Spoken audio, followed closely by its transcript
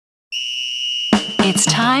It's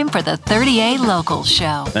time for the 30A Local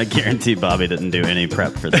Show. I guarantee Bobby didn't do any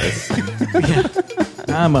prep for this.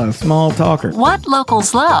 I'm a small talker. What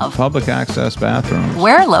locals love, Public access bathrooms.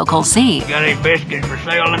 where locals eat, Got any biscuits for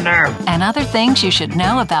sale in there? and other things you should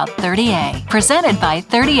know about 30A. Presented by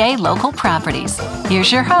 30A Local Properties.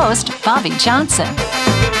 Here's your host, Bobby Johnson.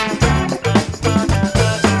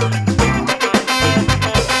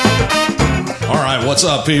 All right, what's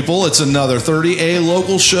up, people? It's another 30A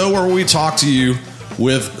Local Show where we talk to you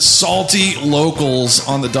with salty locals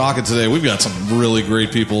on the docket today. We've got some really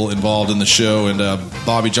great people involved in the show, and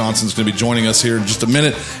Bobby Johnson's going to be joining us here in just a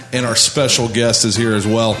minute, and our special guest is here as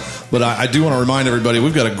well. But I do want to remind everybody,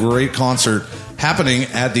 we've got a great concert happening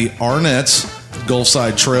at the Arnett's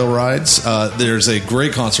Gulfside Trail Rides. There's a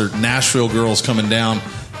great concert, Nashville Girls coming down,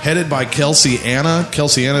 headed by Kelsey Anna.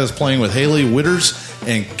 Kelsey Anna is playing with Haley Witters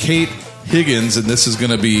and Kate Higgins, and this is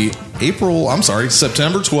going to be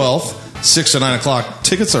September 12th, 6 to 9 o'clock.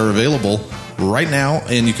 Tickets are available right now,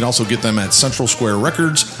 and you can also get them at Central Square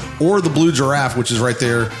Records or the Blue Giraffe, which is right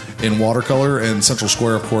there in Watercolor, and Central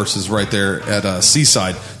Square, of course, is right there at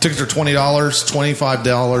Seaside. Tickets are $20,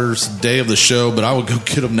 $25 day of the show, but I would go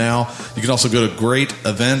get them now. You can also go to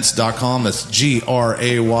greatevents.com. That's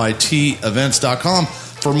GRAYT events.com.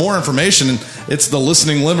 For more information, it's the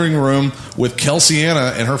Listening Living Room with Kelsey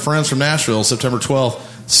Anna and her friends from Nashville, September 12th,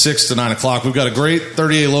 6 to 9 o'clock. We've got a great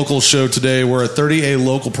 30A Local show today. We're at 30A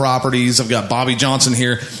Local Properties. I've got Bobby Johnson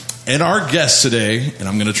here. And our guest today, and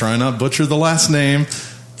I'm going to try not butcher the last name,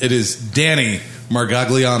 it is Danny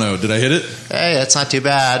Margagliano. Did I hit it? Hey, that's not too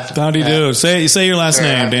bad. How'd you do? Say your last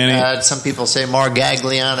name, Danny. Some people say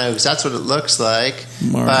Margagliano because that's what it looks like,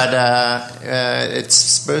 but it's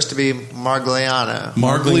supposed to be Margagliano.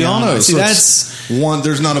 Margagliano. See, So that's one.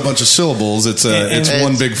 There's not a bunch of syllables. It's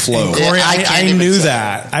one big flow. Yeah. Corey. I can't I even knew say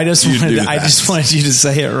that. I just that. wanted you to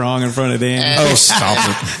say it wrong in front of Danny. And- Oh, stop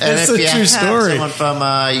it. And It's if a you true have story. someone from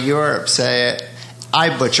Europe say it,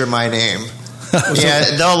 I butcher my name.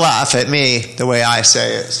 Yeah, they'll laugh at me the way I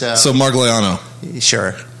say it. So Margagliano.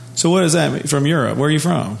 Sure. So what does that mean? From Europe? Where are you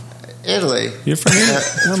from? Italy. You're from Europe?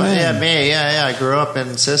 Oh, man. Yeah. I grew up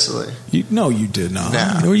in Sicily. No, you did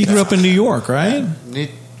not. No. You grew up in New York, right?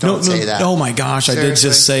 Don't say that. Oh my gosh, I did Seriously?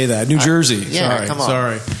 just say that. New Jersey. Yeah, come on.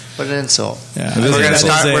 Sorry. What an insult. Yeah.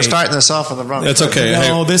 We're starting this off on the wrong. That's okay.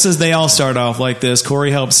 No, they all start off like this.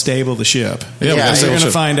 Corey helped stable the ship. Yeah, You're going to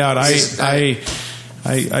ship. find out.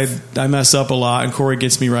 I mess up a lot, and Corey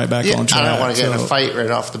gets me right back on track. I don't want to get in a fight right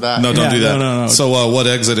off the bat. No, don't do that. No. So what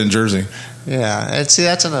exit in Jersey? Yeah, and see,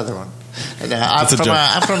 that's another one. That's a joke.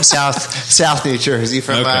 I'm from South New Jersey,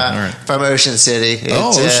 from Okay, all right. from Ocean City.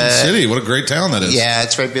 Ocean City. What a great town that is. Yeah,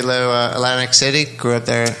 it's right below Atlantic City. Grew up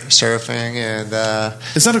there surfing, and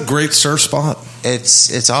Is that a great surf spot?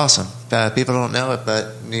 it's awesome. People don't know it,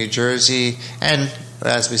 but New Jersey, and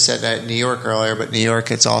as we said, New York earlier, but New York,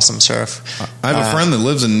 it's awesome surf. I have a friend that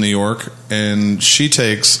lives in New York, and she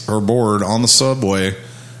takes her board on the subway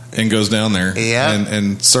and goes down there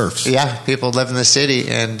and surfs. Yeah, people live in the city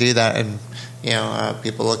and do that, and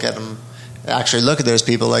people look at them. Actually, look at those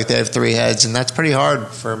people like they have three heads, and that's pretty hard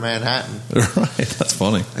for Manhattan. Right, that's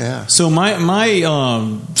funny. Yeah. So my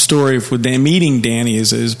story with meeting Danny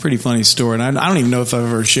is a pretty funny story, and I don't even know if I've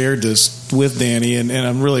ever shared this with Danny, and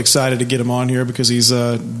I'm really excited to get him on here because he's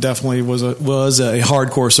definitely was a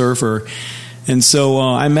hardcore surfer, and so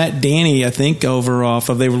I met Danny. I think over off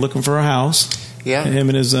of they were looking for a house. Yeah. Him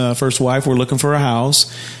and his first wife were looking for a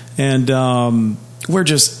house, and we're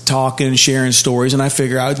just talking, sharing stories, and I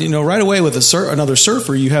figure out, right away with another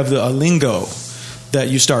surfer, you have a lingo that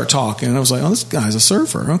you start talking. And I was like, oh, this guy's a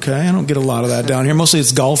surfer. Okay, I don't get a lot of that down here. Mostly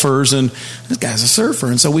it's golfers, and this guy's a surfer.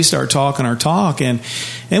 And so we start talking our talk, and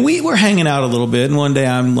we were hanging out a little bit. And one day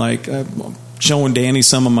I'm like showing Danny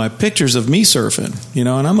some of my pictures of me surfing,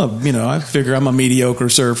 and I figure I'm a mediocre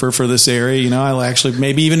surfer for this area. I actually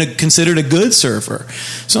maybe even considered a good surfer.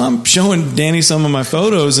 So I'm showing Danny some of my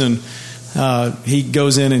photos, and he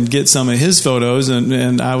goes in and gets some of his photos,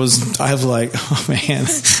 and I was like, oh man,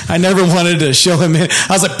 I never wanted to show him. I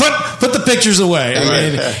was like, put the pictures away.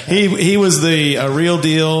 I mean, he was the real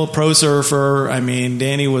deal pro surfer. I mean,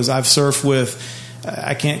 Danny was. I've surfed with.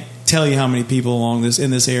 I can't tell you how many people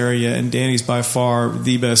in this area, and Danny's by far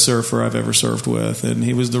the best surfer I've ever surfed with, and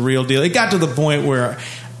he was the real deal. It got to the point where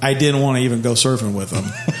I didn't want to even go surfing with him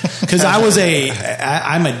because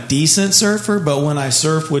I'm a decent surfer, but when I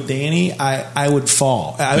surfed with Danny, I would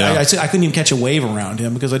fall. I couldn't even catch a wave around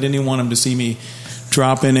him because I didn't even want him to see me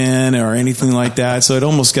dropping in or anything like that. So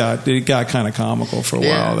it got kind of comical for a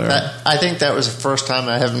while there. I think that was the first time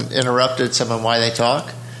I haven't interrupted someone while they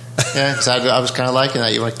talk. Yeah, because I was kind of liking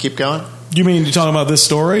that. You want to keep going? You mean you're talking about this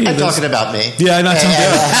story? I'm talking about me. Yeah, I'm not talking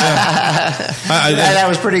that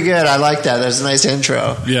was pretty good. I like that. That was a nice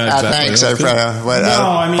intro. Yeah, exactly. Thanks, Alfredo. But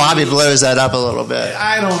Bobby blows that up a little bit.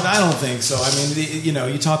 I don't think so. I mean,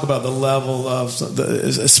 you talk about the level of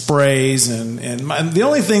the sprays and the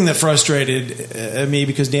only thing that frustrated me,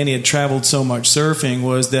 because Danny had traveled so much surfing,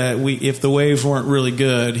 was that if the waves weren't really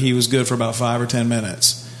good, he was good for about 5 or 10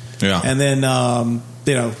 minutes. Yeah, and then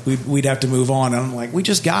we'd have to move on. And I'm like, we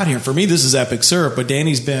just got here. For me, this is epic surf. But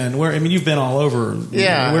Danny's been where? I mean, you've been all over.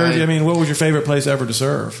 Yeah. What was your favorite place ever to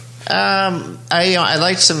surf? I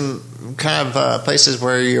liked some kind of places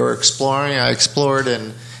where you were exploring. I explored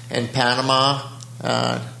in Panama,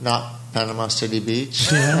 not Panama City Beach,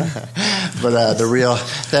 but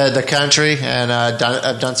the country. And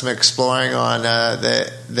I've done some exploring on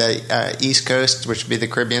the East Coast, which would be the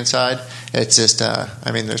Caribbean side. It's just,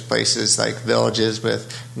 there's places like villages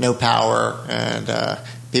with no power and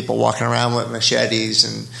people walking around with machetes,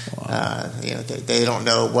 and they don't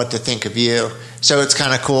know what to think of you. So it's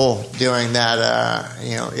kind of cool doing that,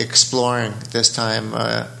 exploring this time,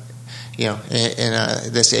 in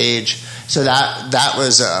this age. So that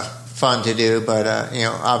was fun to do. But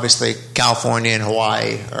obviously California and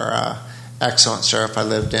Hawaii are excellent surf. I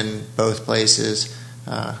lived in both places,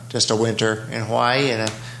 just a winter in Hawaii and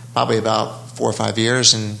probably about 4 or 5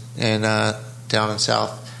 years in down in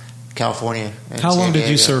South California. How long did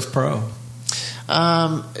you surf pro?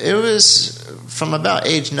 It was from about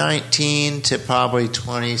age 19 to probably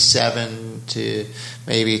 27 to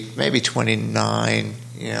maybe 29.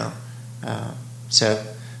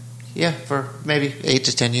 For maybe 8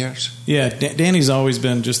 to 10 years. Yeah, Danny's always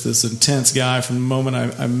been just this intense guy from the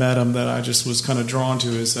moment I met him, that I just was kind of drawn to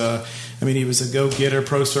his. He was a go-getter,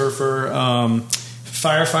 pro surfer.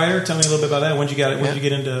 Firefighter. Tell me a little bit about that. When did you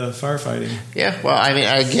get into firefighting? Yeah, well,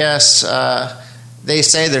 I guess they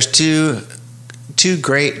say there's two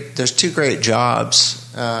great jobs.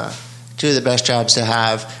 Two of the best jobs to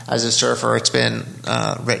have as a surfer. It's been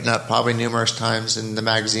written up probably numerous times in the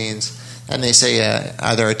magazines, and they say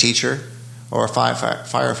either a teacher or a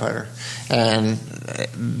firefighter. And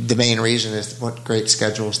the main reason is what great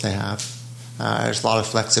schedules they have. There's a lot of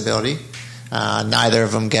flexibility. Neither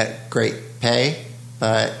of them get great pay,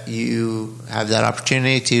 but you have that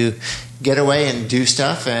opportunity to get away and do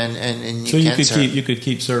stuff, and you could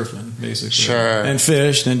keep surfing, basically. Sure. And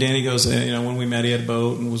fish. And Danny goes, when we met, he had a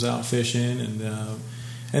boat and was out fishing,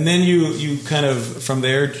 and then you kind of from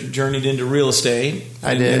there journeyed into real estate.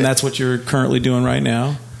 I did, and that's what you're currently doing right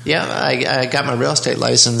now. Yeah, I got my real estate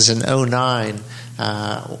license in 2009.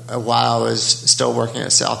 While I was still working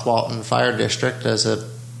at South Walton Fire District as a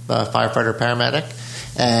firefighter paramedic,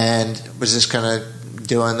 and was just kind of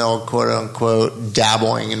doing the old quote-unquote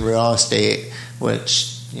dabbling in real estate,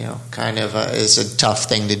 which kind of is a tough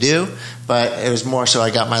thing to do, but it was more so I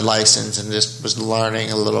got my license and just was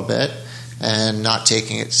learning a little bit and not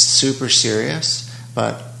taking it super serious.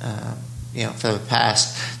 But for the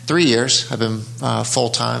past 3 years I've been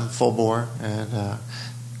full-time, full bore, and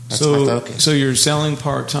that's my focus. So you're selling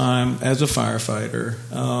part-time as a firefighter,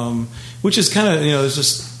 which is kind of it's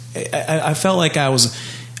just I felt like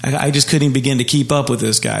I just couldn't begin to keep up with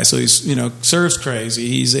this guy. So he's, surf's crazy.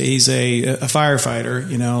 He's a firefighter,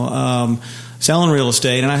 selling real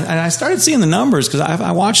estate. And I started seeing the numbers because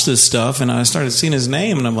I watched this stuff, and I started seeing his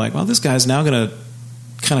name, and I'm like, well, this guy's now going to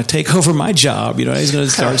kind of take over my job. He's going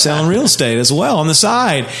to start selling real estate as well on the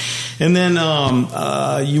side. And then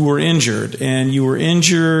you were injured.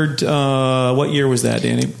 What year was that,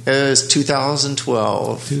 Danny? It was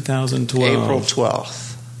 2012. April 12th.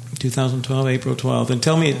 2012, April 12th. And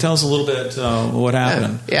tell us a little bit what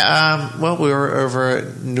happened. Well, we were over at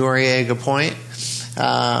Noriega Point.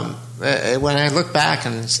 When I look back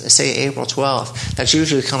and say April 12th, that's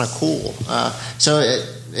usually kind of cool. So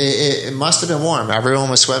it must have been warm.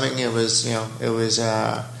 Everyone was swimming. It was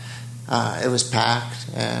packed,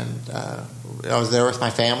 and I was there with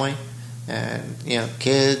my family, and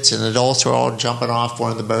kids and adults were all jumping off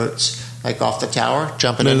one of the boats, like off the tower,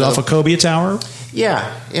 jumping off a Cobia Tower.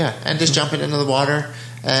 Yeah, and just jumping into the water,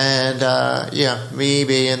 and me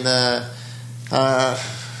being the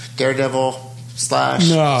daredevil slash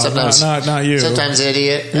sometimes not you, sometimes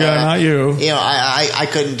idiot. Not you. I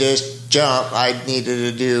couldn't just jump. I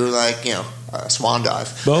needed to do a swan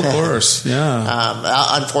dive. Well, of course,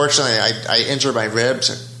 yeah. Unfortunately, I injured my ribs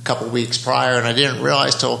a couple weeks prior, and I didn't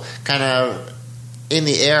realize till kind of in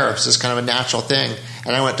the air. It's just kind of a natural thing,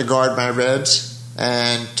 and I went to guard my ribs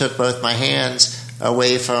and took both my hands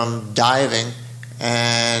away from diving,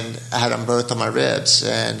 and I had them both on my ribs.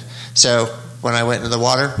 And so when I went into the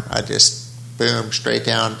water, I just boom straight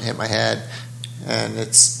down, hit my head, and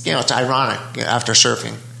it's ironic after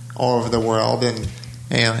surfing all over the world, and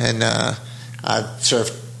I've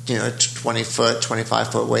surfed 20-foot,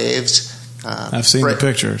 25-foot waves. I've seen the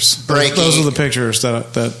pictures. Breaking, those are the pictures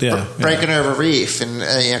that breaking over a reef in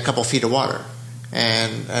a couple feet of water,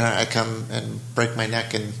 and I come and break my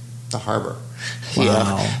neck in the harbor.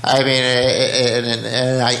 Wow. I mean,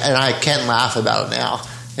 and I can laugh about it now.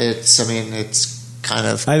 It's kind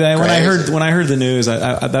of when I heard the news,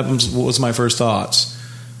 that was my first thoughts.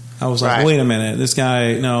 I was like, wait a minute, this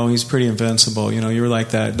guy, no, he's pretty invincible. You were like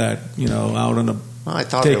that out on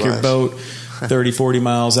take your boat 30, 40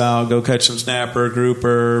 miles out, go catch some snapper,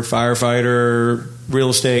 grouper, firefighter, real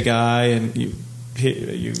estate guy, and you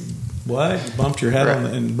bumped your head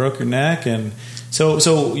and broke your neck, and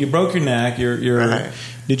so you broke your neck.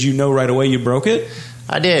 Did you know right away you broke it?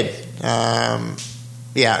 I did.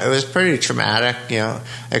 It was pretty traumatic,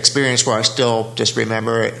 experience where I still just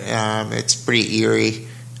remember it. It's pretty eerie.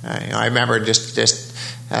 I remember just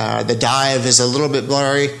the dive is a little bit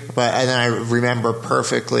blurry, and then I remember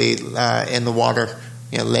perfectly in the water,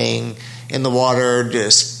 laying in the water,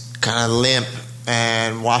 just kind of limp,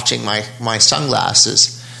 and watching my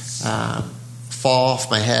sunglasses fall off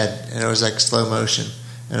my head, and it was like slow motion,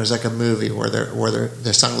 and it was like a movie where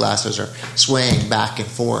the sunglasses are swaying back and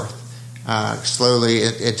forth slowly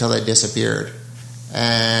until they disappeared,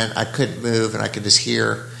 and I couldn't move, and I could just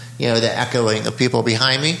hear the echoing of people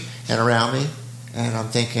behind me and around me, and I'm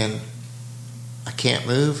thinking, I can't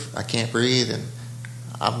move, I can't breathe, and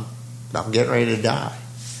I'm getting ready to die.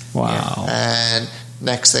 Wow! And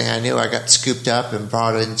next thing I knew, I got scooped up and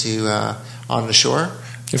brought into on the shore.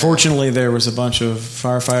 Fortunately, there was a bunch of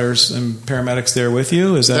firefighters and paramedics there with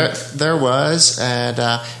you. Is that there was, and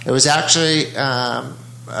it was actually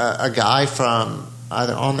a guy from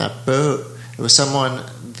either on that boat. It was someone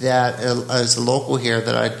that is a local here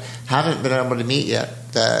that I haven't been able to meet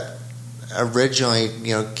yet, that originally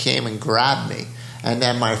came and grabbed me, and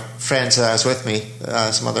then my friends that I was with me,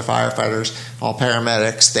 some other firefighters, all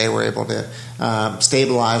paramedics, they were able to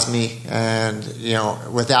stabilize me, and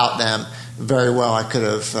without them, very well I could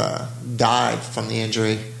have died from the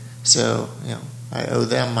injury. So I owe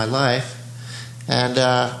them my life, and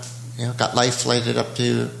got life flighted up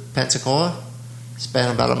to Pensacola,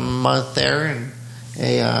 spent about a month there, and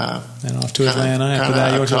off to Atlanta. After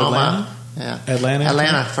that, you went to Atlanta? Yeah.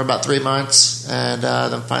 Atlanta for about 3 months, and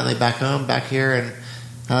then finally back home, back here, and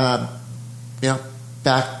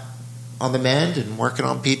back on the mend and working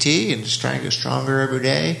on PT and just trying to get stronger every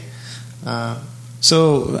day.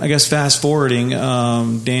 So I guess fast forwarding,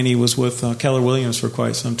 Danny was with Keller Williams for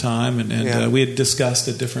quite some time, and we had discussed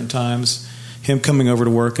at different times him coming over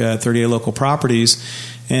to work at 38 Local Properties,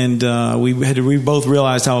 and we both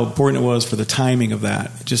realized how important it was for the timing of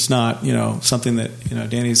that. Just not something that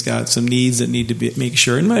Danny's got some needs that need to be make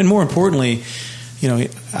sure, and more importantly,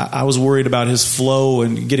 I was worried about his flow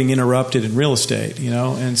and getting interrupted in real estate,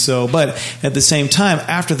 and so. But at the same time,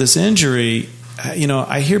 after this injury,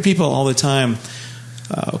 I hear people all the time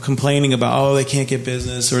complaining about they can't get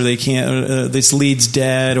business, or they can't this lead's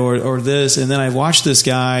dead, or this, and then I watched this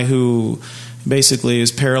guy who basically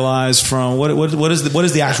is paralyzed from what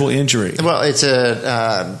is the actual injury? Well, it's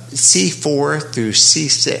a C4 through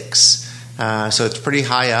C6, so it's pretty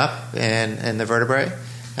high up in the vertebrae,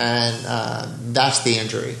 and that's the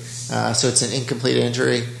injury. So it's an incomplete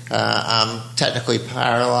injury. I'm technically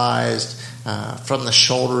paralyzed from the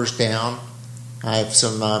shoulders down. I have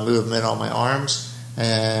some movement on my arms,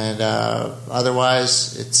 and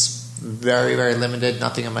otherwise it's very, very limited,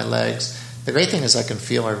 nothing on my legs. The great thing is I can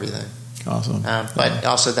feel everything. Awesome. But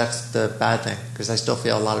also that's the bad thing, because I still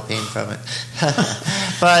feel a lot of pain from it.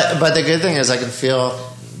 but the good thing is I can feel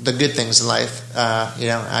the good things in life.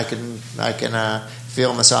 I can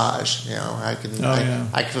feel massage. I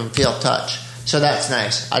can feel touch. So that's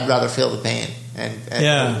nice. I'd rather feel the pain and be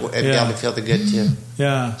able to feel the good too.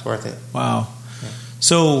 Yeah, it's worth it. Wow. Yeah.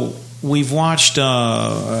 So we've watched.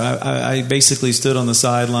 I basically stood on the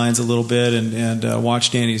sidelines a little bit and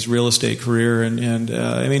watched Danny's real estate career, and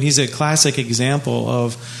I mean, he's a classic example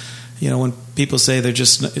of, when people say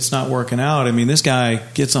it's not working out. I mean, this guy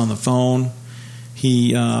gets on the phone.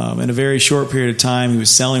 He in a very short period of time, he was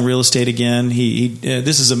selling real estate again. He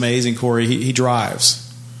this is amazing, Corey. He drives.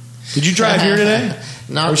 Did you drive here today?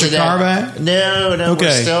 Not today. Your car back? No. Okay.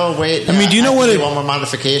 We're still waiting. I mean, do you know one more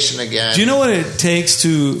modification again? Do you know what it takes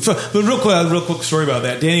to? But real quick story about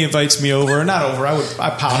that. Danny invites me over. Not over. I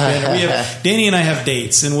pop in. Danny and I have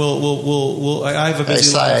dates, and we'll. I have a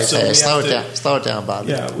busy life. So slow it down, Bob.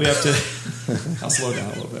 Yeah, we have to. I'll slow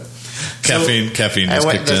down a little bit. Caffeine has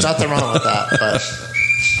kicked in. There's nothing wrong with that, but.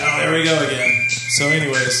 Oh, there we go again. So,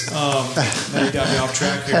 anyways, now you got me off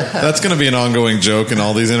track here. That's going to be an ongoing joke in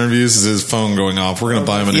all these interviews. Is his phone going off? We're going to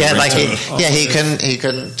buy him a new ringtone. he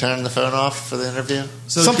couldn't turn the phone off for the interview.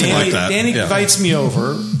 So Something Danny, like that. Danny Yeah. invites me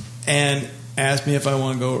over and asks me if I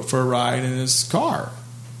want to go for a ride in his car,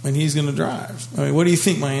 and he's going to drive. I mean, what do you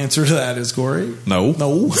think my answer to that is, Corey? No.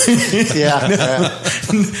 No. Yeah. I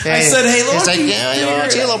said, hey, look. He's like,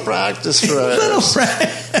 a little practice for us.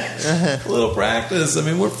 little practice. I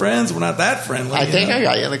mean, we're friends. We're not that friendly. I think I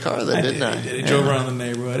got you in the car, though, didn't I? He drove around the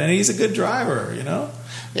neighborhood, and he's a good driver, you know?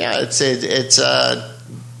 Yeah, it's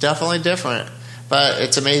definitely different, but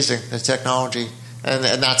it's amazing, the technology. And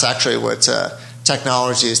that's actually what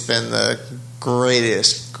technology has been the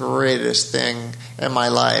greatest thing in my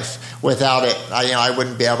life. Without it, I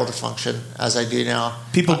wouldn't be able to function as I do now.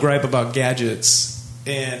 People gripe about gadgets.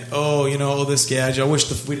 And, this gadget, I wish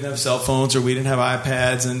we didn't have cell phones or we didn't have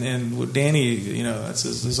iPads. And Danny, that's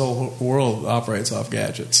his whole world operates off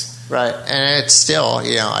gadgets. Right. And it's still,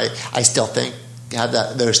 I still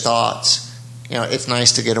have those thoughts. It's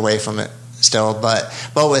nice to get away from it still. But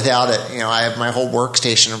without it, I have my whole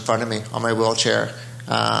workstation in front of me on my wheelchair.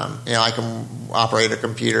 I can operate a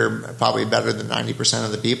computer probably better than 90%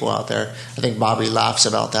 of the people out there. I think Bobby laughs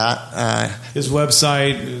about that. His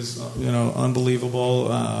website is, unbelievable.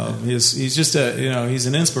 He's just he's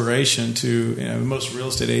an inspiration to most real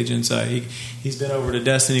estate agents. He's been over to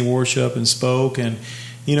Destiny Worship and spoke, and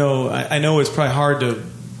I know it's probably hard to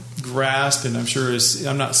grasp, and I'm sure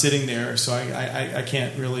I'm not sitting there, so I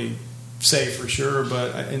can't really say for sure,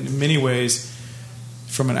 but in many ways,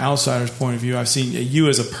 from an outsider's point of view, I've seen you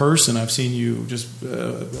as a person. I've seen you just,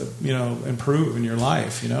 improve in your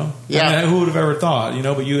life. Yeah. I mean, who would have ever thought?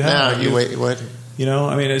 But you have. No, you would.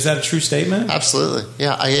 I mean, is that a true statement? Absolutely.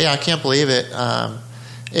 Yeah. I can't believe it.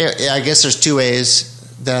 I guess there's two ways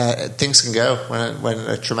that things can go when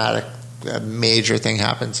a traumatic, major thing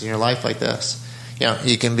happens in your life like this.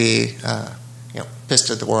 You can be, pissed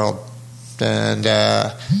at the world and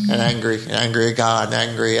angry at God, and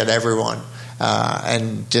angry at everyone.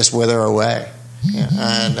 And just wither away. Yeah.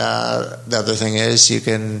 And the other thing is you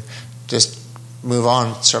can just move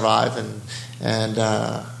on, survive, and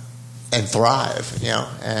thrive.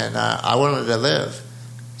 And I wanted to live,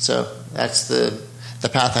 so that's the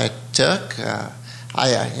path I took. I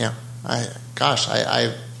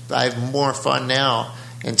have more fun now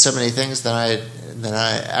in so many things than I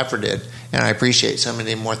ever did, and I appreciate so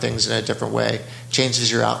many more things in a different way.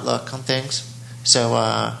 Changes your outlook on things. So.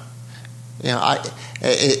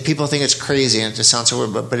 People think it's crazy and it just sounds so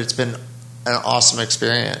weird, but it's been an awesome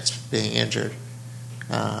experience being injured.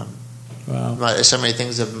 Wow. So many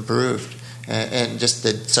things have improved, and just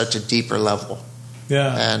at such a deeper level.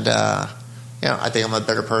 Yeah. And I think I'm a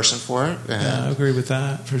better person for it. Yeah, I agree with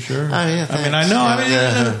that for sure. Yeah, I mean, I know.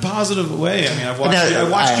 In a positive way. I mean, I've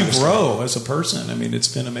watched you grow as a person. I mean, it's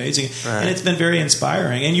been amazing, and it's been very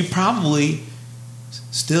inspiring. And you probably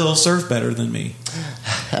still surf better than me.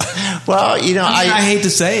 Well, I hate to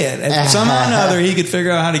say it. And somehow or another, he could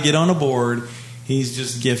figure out how to get on a board. He's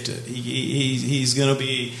just gifted. He's going to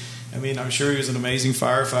be. I mean, I'm sure he's an amazing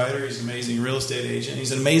firefighter. He's an amazing real estate agent.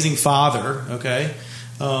 He's an amazing father. Okay,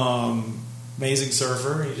 amazing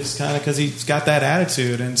surfer. He just kind of because he's got that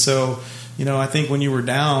attitude. And so, I think when you were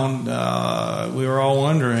down, we were all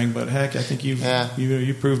wondering. But heck, I think you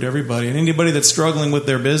proved everybody and anybody that's struggling with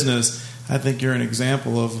their business. I think you're an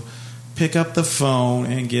example of pick up the phone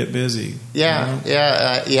and get busy. Yeah.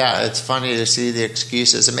 It's funny to see the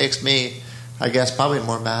excuses. It makes me, I guess, probably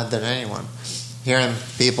more mad than anyone. Hearing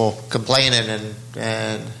people complaining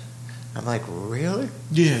and I'm like, really?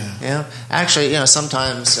 Yeah. Actually,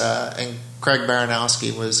 sometimes, and Craig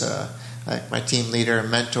Baranowski was my team leader and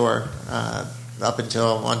mentor up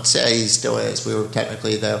until once he still is. We were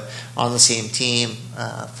technically though on the same team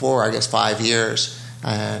for I guess 5 years.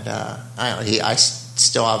 And I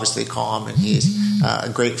still obviously call him, and he's a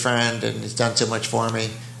great friend, and he's done so much for me.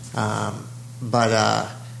 But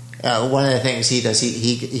one of the things he does,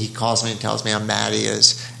 he calls me and tells me how mad he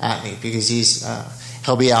is at me because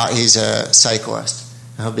he'll be out. He's a cyclist,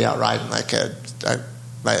 and he'll be out riding like a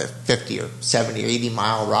 50 or 70 or 80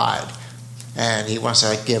 mile ride, and he wants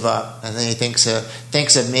to give up, and then he thinks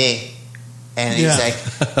of me. And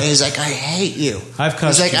he's like, I hate you. I've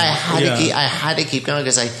cussed you. He's like, you. I had to keep going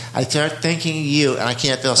because I start thinking of you, and I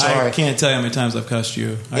can't feel sorry. I can't tell you how many times I've cussed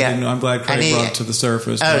you. I'm glad Craig brought it to the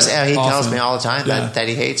surface. He tells me all the time that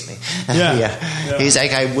he hates me. Yeah. He's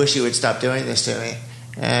like, I wish you would stop doing this to me.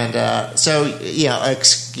 And so,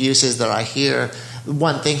 excuses that I hear.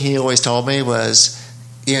 One thing he always told me was,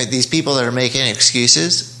 these people that are making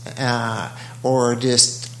excuses or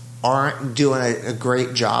just aren't doing a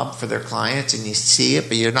great job for their clients, and you see it,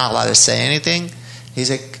 but you're not allowed to say anything.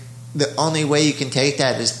 He's like, the only way you can take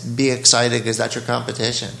that is be excited because that's your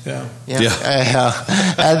competition. Yeah.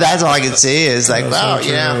 And that's all I can see is like, wow, so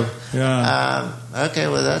true. Yeah. Okay,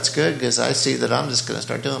 well, that's good because I see that I'm just going to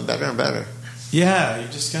start doing better and better. Yeah, you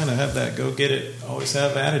just kind of have that go get it, always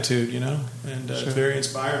have attitude, and it's very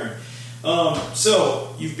inspiring.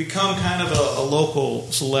 So you've become kind of a local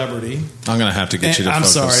celebrity. I'm going to have to get you to I'm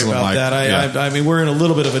focus. sorry about that. I mean, we're in a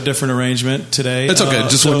little bit of a different arrangement today. It's okay.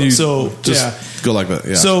 Just go like that.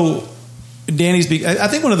 Yeah. So Danny's. I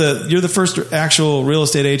think you're the first actual real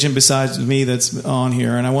estate agent besides me that's on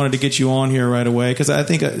here, and I wanted to get you on here right away because I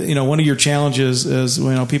think one of your challenges is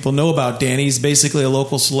people know about Danny. He's basically a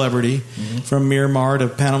local celebrity from Miramar to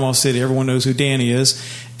Panama City. Everyone knows who Danny is.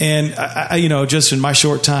 And I just in my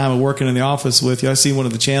short time of working in the office with you, I see one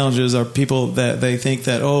of the challenges are people that they think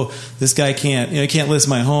that, this guy can't list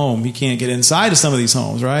my home. He can't get inside of some of these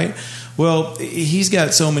homes, right? Well, he's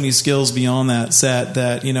got so many skills beyond that set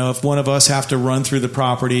that, if one of us have to run through the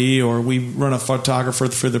property or we run a photographer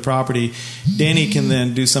for the property, Danny can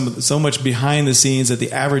then do so much behind the scenes that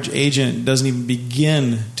the average agent doesn't even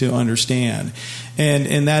begin to understand.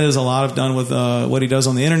 And that is a lot of done with what he does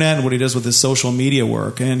on the internet and what he does with his social media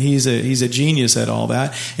work. And he's a genius at all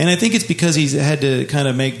that. And I think it's because he's had to kind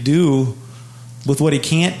of make do with what he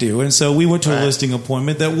can't do. And so we went to a listing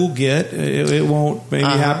appointment that we'll get. It won't maybe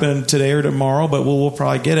happen today or tomorrow, but we'll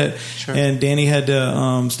probably get it. Sure. And Danny had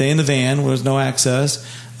to stay in the van. There was no access.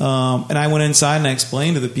 And I went inside and I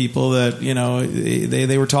explained to the people that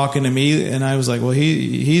they were talking to me, and I was like, well,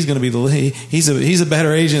 he's going to be he's a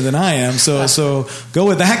better agent than I am, so go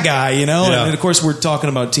with that guy, Yeah. And of course we're talking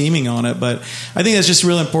about teaming on it, but I think that's just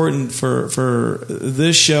real important for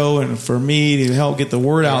this show and for me to help get the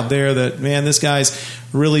word out there that this guy's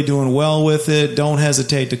really doing well with it. Don't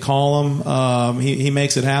hesitate to call him. He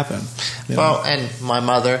makes it happen. Well, and my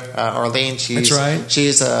mother, Arlene, she's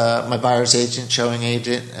my buyer's agent, showing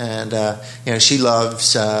agent, and she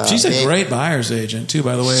loves. She's a great buyer's agent too,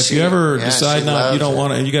 by the way. If you ever decide you don't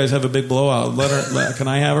want to, you guys have a big blowout. Can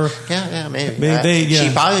I have her? Yeah, maybe.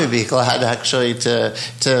 She'd probably be glad actually to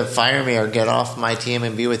fire me or get off my team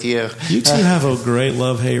and be with you. You two have a great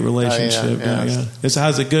love-hate relationship. Yeah.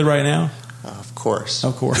 How's it good right now? Of course.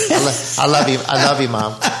 I love you. I love you,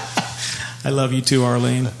 Mom. I love you too,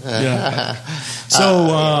 Arlene. Yeah.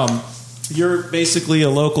 So you're basically a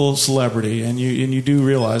local celebrity, and you do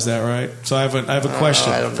realize that, right? So I have a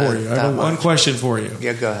question for you. I have one question for you.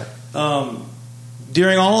 Yeah, go ahead.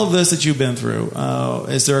 During all of this that you've been through,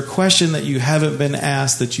 is there a question that you haven't been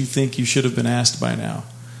asked that you think you should have been asked by now?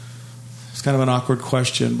 It's kind of an awkward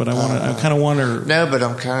question, but I kind of wonder. No, but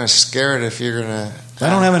I'm kind of scared if you're gonna. I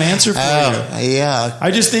don't have an answer for you. Yeah. I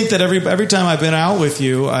just think that every time I've been out with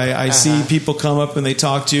you, I see people come up and they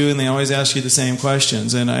talk to you and they always ask you the same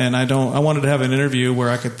questions. And I wanted to have an interview where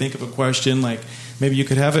I could think of a question, like maybe you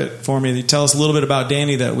could have it for me. Tell us a little bit about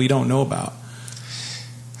Danny that we don't know about.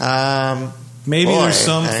 Maybe there's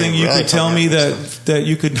something you could tell me that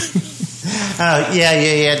you could.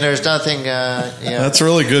 Yeah. There's nothing. That's a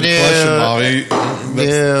really good question, Bobby.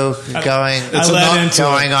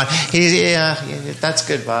 Going on. That's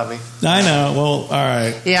good, Bobby. I know. Well, all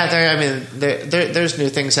right. Yeah, there's new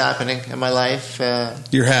things happening in my life.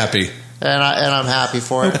 You're happy. And I'm happy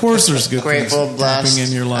for it. Of course, there's good grateful, things blessed, happening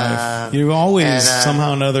in your life. You always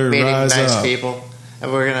somehow or another rise nice up. People,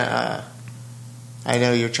 and we're gonna. I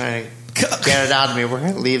know you're trying to get it out of me. We're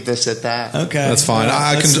gonna leave this at that. Okay, that's fine.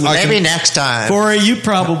 Maybe next time. Corey, you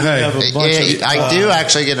probably have a bunch of. I do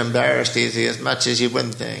actually get embarrassed easy, as much as you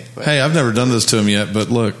wouldn't think. But. Hey, I've never done this to him yet,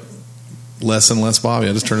 but look, less and less Bobby.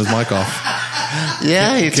 I just turned his mic off.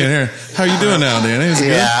 Yeah, can't hear. How you doing now, Danny? Is it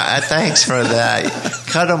good? Thanks for that.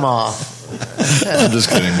 Cut him off. I'm just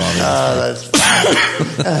kidding, Bobby. Oh, that's.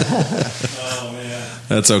 Oh man,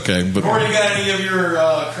 that's okay. But Corey, you got any of your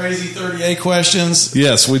crazy 38 questions?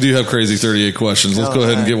 Yes, we do have crazy 38 questions. Let's go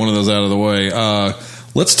ahead and get one of those out of the way.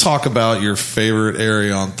 Let's talk about your favorite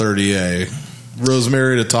area on 30A.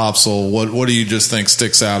 Rosemary to Topsail. What do you just think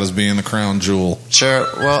sticks out as being the crown jewel? Sure.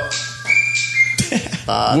 Well.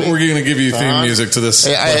 We're going to give you theme music to this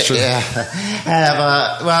question. I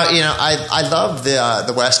love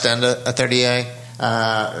the west end of 30A,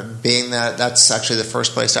 being that that's actually the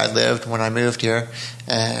first place I lived when I moved here,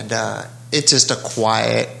 and it's just a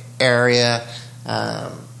quiet area.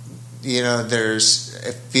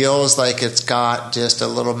 It feels like it's got just a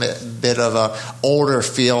little bit of a older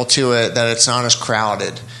feel to it, that it's not as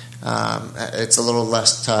crowded. It's a little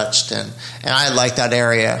less touched, and I like that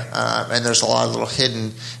area. And there's a lot of little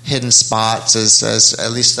hidden spots, as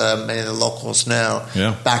at least many of the locals know.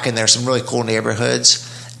 Yeah. Back in there, some really cool neighborhoods.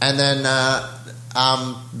 And then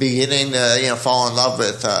I'm beginning to fall in love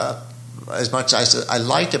with. As much as I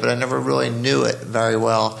liked it, but I never really knew it very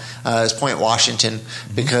well, is Point Washington,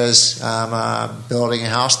 because I'm building a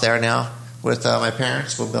house there now with my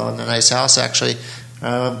parents. We're building a nice house, actually.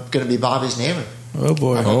 Going to be Bobby's neighbor. Oh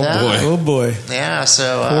boy! Oh boy! Yeah,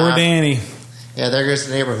 so Poor Danny. Yeah, there goes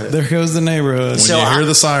the neighborhood. There goes the neighborhood. When you hear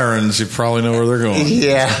the sirens, you probably know where they're going.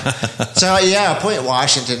 Yeah. So Point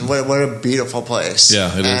Washington, what a beautiful place.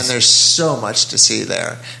 Yeah, it is. And there's so much to see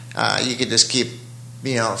there. You could just keep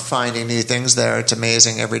finding new things there. It's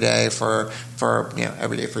amazing every day for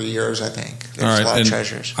every day for years, I think. There's a lot of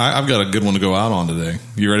treasures. I've got a good one to go out on today.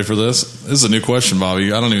 You ready for this? This is a new question,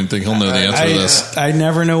 Bobby. I don't even think he'll know the answer to this. I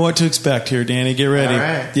never know what to expect here, Danny. Get ready. All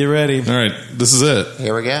right. Get ready. All right, this is it.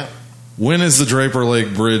 Here we go. When is the Draper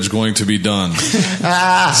Lake Bridge going to be done?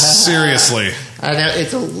 Seriously. I know,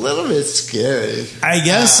 it's a little bit scary. I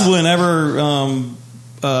guess whenever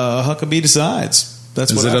Huckabee decides.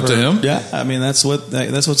 Is it up to him? Yeah, I mean that's what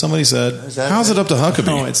somebody said. How's it up to Huckabee?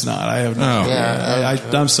 No, it's not. I have no.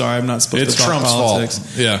 I'm sorry. I'm not supposed to talk Trump's politics.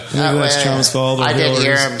 fault. Yeah, maybe that's Trump's fault. I did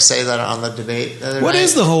hear him say that on the debate. What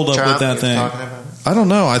is the holdup with that thing? I don't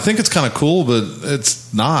know. I think it's kind of cool, but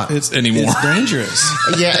it's not anymore. It's dangerous.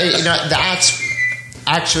 Yeah, that's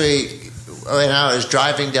actually when I was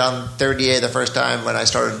driving down 30A the first time when I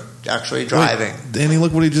started actually driving. Wait, Danny,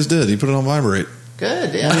 look what he just did. He put it on vibrate.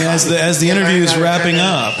 Good. Yeah. I mean, as the interview is wrapping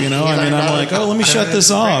up, I'm like, let me shut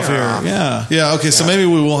this off here. Yeah. Yeah. Okay. So maybe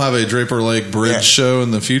we will have a Draper Lake Bridge show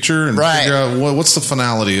in the future and figure out what's the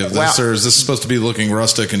finality of this, or is this supposed to be looking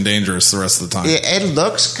rustic and dangerous the rest of the time? Yeah, it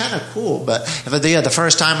looks kind of cool, but the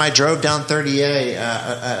first time I drove down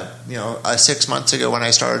 30A, 6 months ago when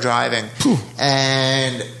I started driving,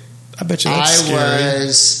 and I bet you that's scary.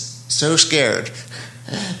 Was so scared.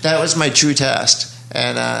 That was my true test.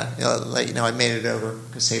 And I made it over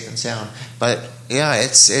safe and sound. But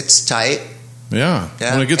it's tight. Yeah.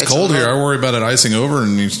 When it gets cold here, I worry about it icing over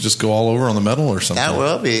and you just go all over on the metal or something. That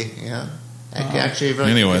will be. Yeah. Actually,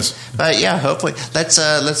 really. Anyways, but hopefully let's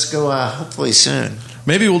go. Hopefully soon.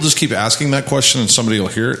 Maybe we'll just keep asking that question and somebody will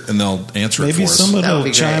hear it and they'll answer it for us. Maybe somebody will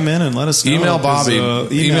chime in and let us know. Email Bobby.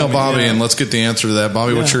 Email Bobby and let's get the answer to that.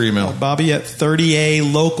 Bobby, what's your email? Bobby at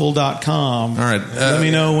 30alocal.com. All right. Let me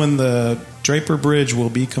know when the Draper Bridge will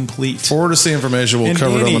be complete. Forward us the information. We'll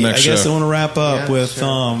cover it on the next show. I guess I want to wrap up with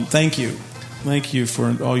thank you. Thank you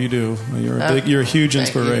for all you do. You're a huge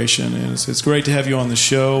inspiration, and it's great to have you on the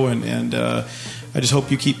show. And I just hope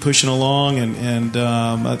you keep pushing along. And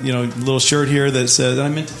a little shirt here that says, I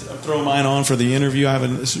meant to throw mine on for the interview. I have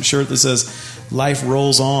a shirt that says "Life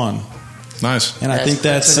Rolls On." Nice. And I think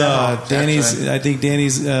that's Danny's. Right. I think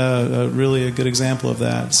Danny's really a good example of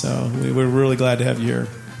that. So we're really glad to have you here.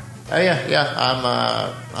 Oh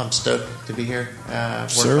yeah. I'm stoked to be here.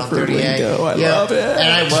 Surfer Lingo, I love it.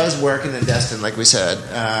 And I was working in Destin, like we said.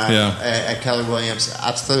 At Keller Williams,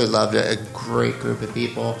 absolutely loved it. A great group of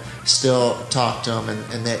people. Still talk to them,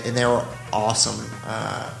 and they were awesome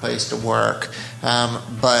place to work.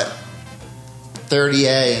 But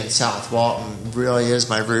 30A in South Walton really is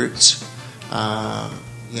my roots.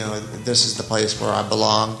 This is the place where I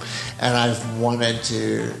belong, and I've wanted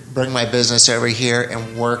to bring my business over here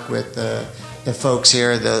and work with the folks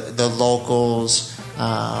here, the locals,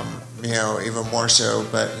 even more so.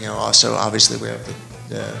 But also obviously we have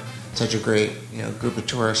such a great group of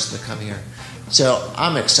tourists that come here. So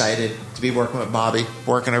I'm excited to be working with Bobby,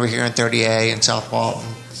 working over here in 30A in South Walton,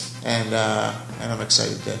 and I'm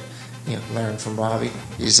excited to learn from Bobby.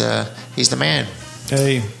 He's the man.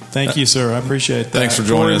 Hey, thank you, sir. I appreciate that. Thanks for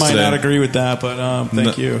joining us today. Might not agree with that, but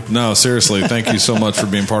thank you. No, seriously, thank you so much for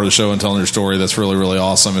being part of the show and telling your story. That's really, really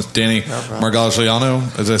awesome. It's Danny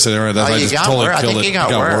Margagliano, as I said earlier. I just totally killed it. It got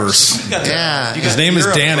worse. Yeah. His name is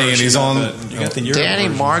Danny, and he's on. Danny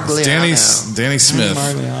Margagliano. Danny Smith.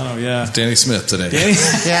 Margagliano, yeah. It's Danny Smith today.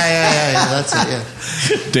 Yeah. That's it. Yeah.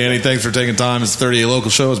 Danny, thanks for taking time. It's the 30A Local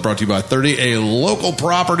Show. It's brought to you by 30A Local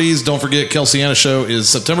Properties. Don't forget, Kelsiana Show is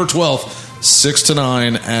September 12th. 6 to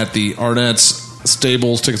 9 at the Arnett's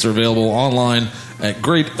Stables. Tickets are available online at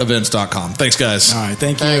greatevents.com. Thanks, guys. All right.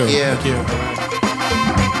 Thank you. Thank you. Thank you.